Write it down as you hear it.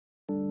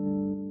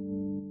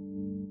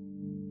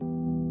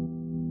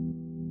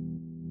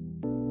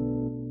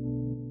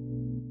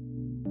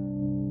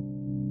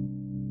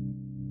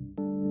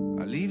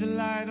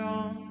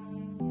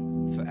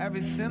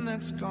everything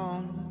that's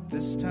gone.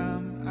 This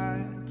time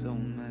I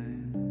don't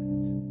mind.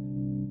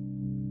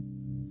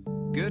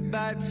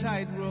 Goodbye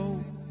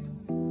tightrope.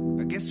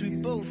 I guess we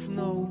both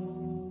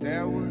know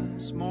there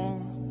was more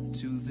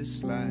to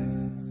this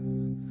life.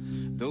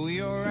 Though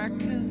your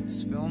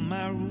records fill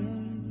my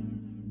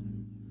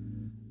room,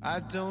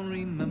 I don't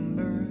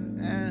remember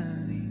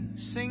any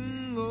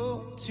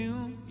single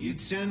tune. You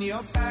turn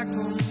your back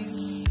on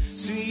me,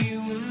 so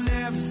you will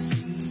never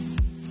see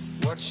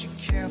what you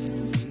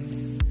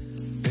carefully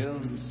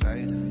build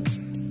inside of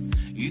me.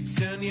 You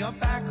turn your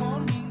back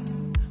on me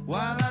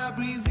while I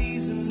breathe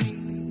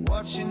easily,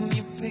 watching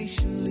you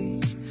patiently,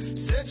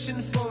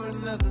 searching for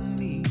another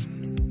me.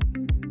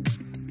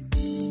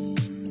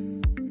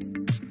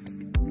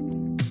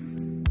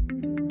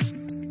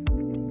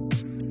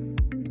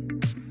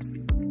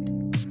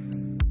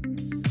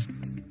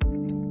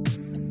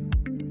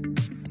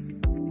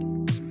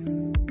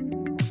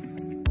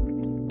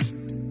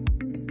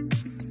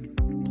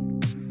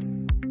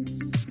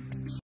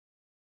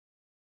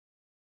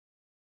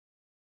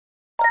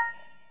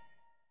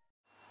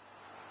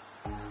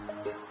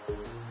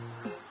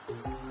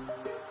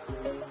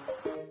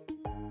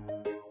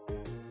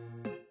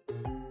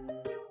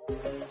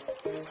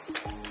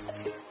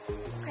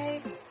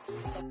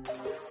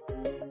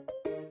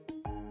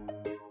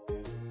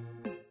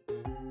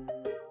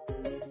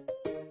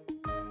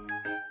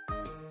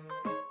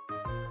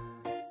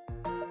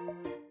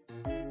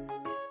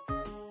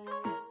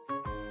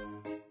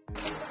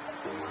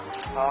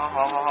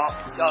好，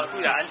要注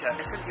意点安全，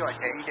身体往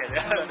前一点的。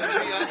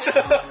注意安全。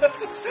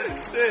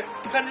对，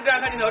看这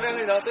样看镜头，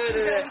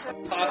对，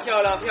好，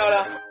漂亮。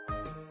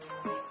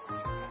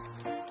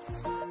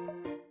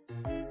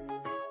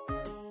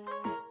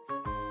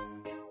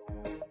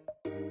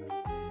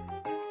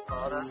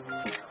好的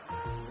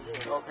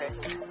 ，OK，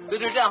 对，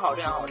这样好。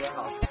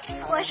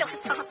我手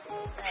疼。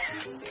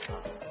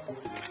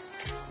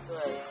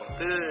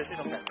对，这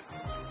种感觉，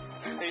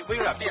对，微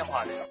有点变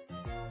化这个，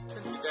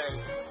身体再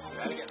起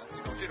来一点的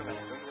这种感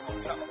觉，往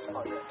上，好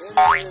的，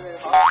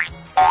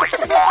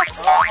对，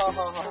好，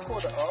酷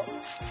的哦，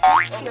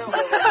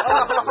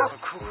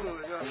酷的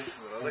就要死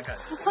了的感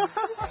觉，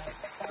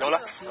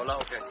有了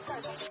 ，OK。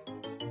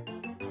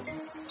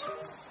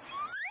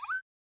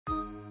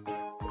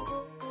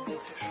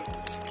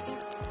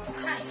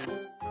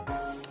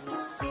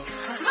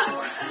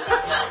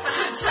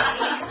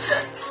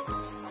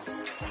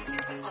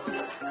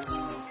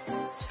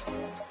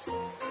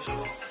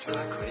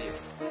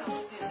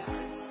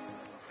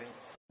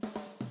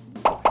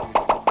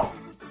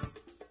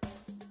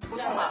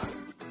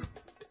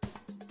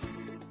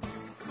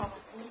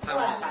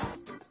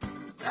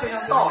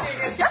道士，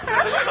很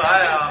可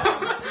爱啊！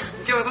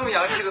你见过这么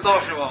洋气的道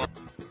士吗？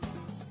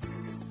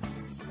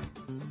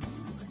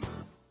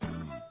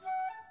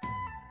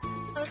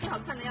最好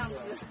看的样子。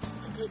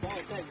可以帮我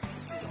带一个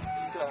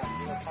这个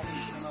他们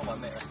相当完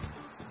美了。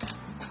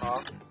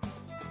好，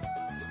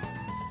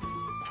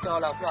漂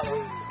亮，对，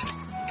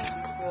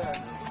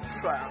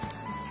帅啊！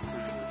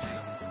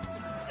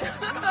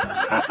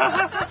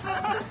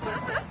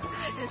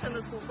人生的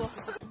突破。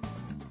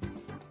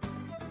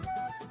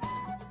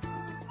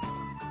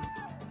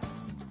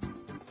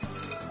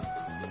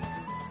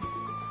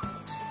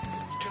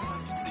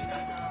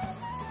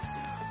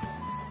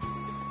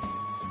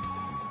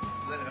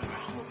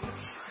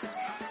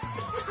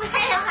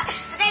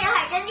带着海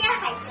参变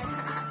海参了。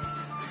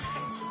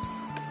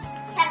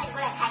下面你过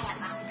来看一眼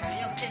吧。感觉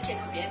要不这头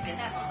别带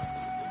好了。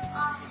啊，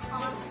好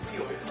了。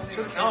这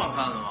不挺好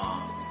看的吗？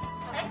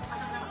哎，好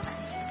像蛮好看。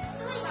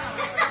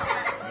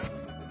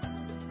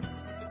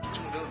这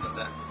么溜能带。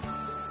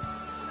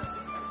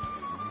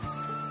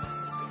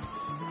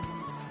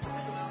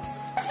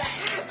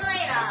对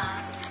了。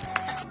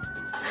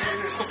真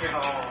是香。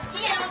今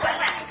天什么拐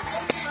拐？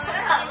很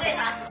好，对他。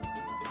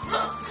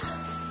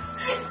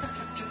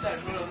这带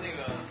出了那个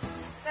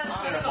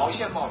毛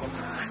线帽的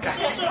感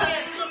觉。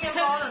做面包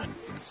的。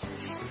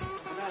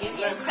别勉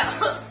强。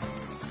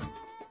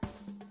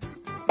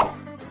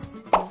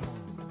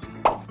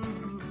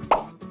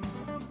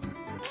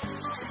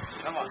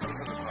来往这个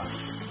怎么办？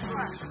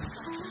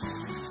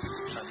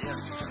闪电。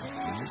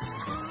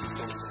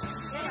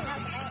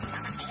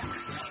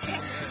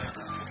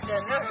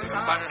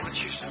发生什么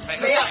趣事？每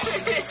个趣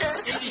事，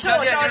与你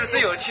相见就是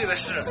最有趣的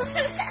事，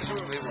是不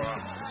是围脖？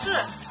是。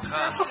看，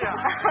是啊。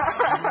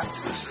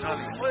时尚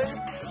领域。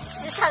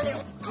时尚领域。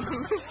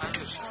看就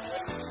是。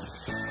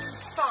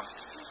放。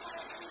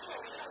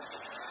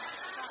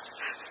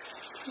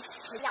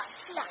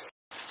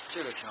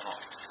这个挺好，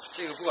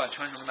这个不管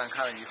穿什么难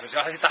看的衣服，只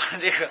要一搭上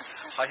这个，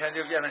好像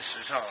就变得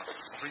时尚了。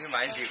我回去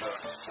买几个。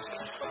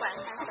不管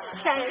穿什么，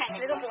穿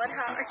10个脖套。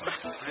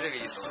不是这个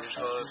意思，我是说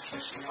平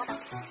时。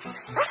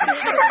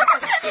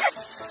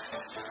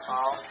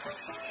好。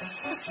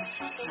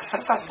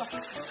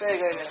可以。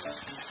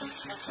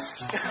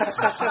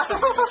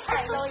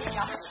太都一样。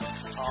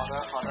好的。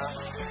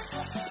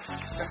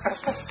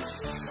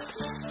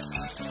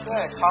对，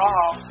好，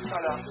漂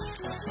亮。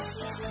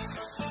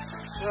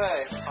对，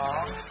好。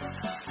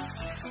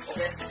OK。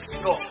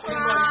够。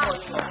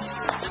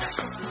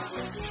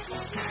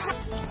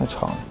太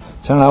长了。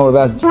先来我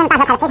的今天的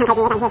大头看得非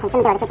常开心，也感谢粉丝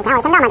们对我的支持。想要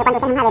我的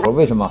签名照吗？就关注鲜橙派的微博。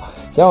为什么？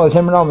想要我的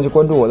签名照吗？就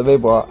关注我的微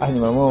博，爱你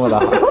们，么么哒。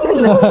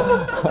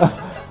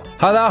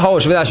哈喽，大家好，我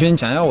是魏大勋。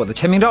想要我的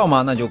签名照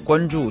吗？那就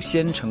关注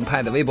鲜橙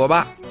派的微博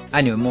吧，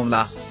爱你们，么么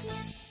哒。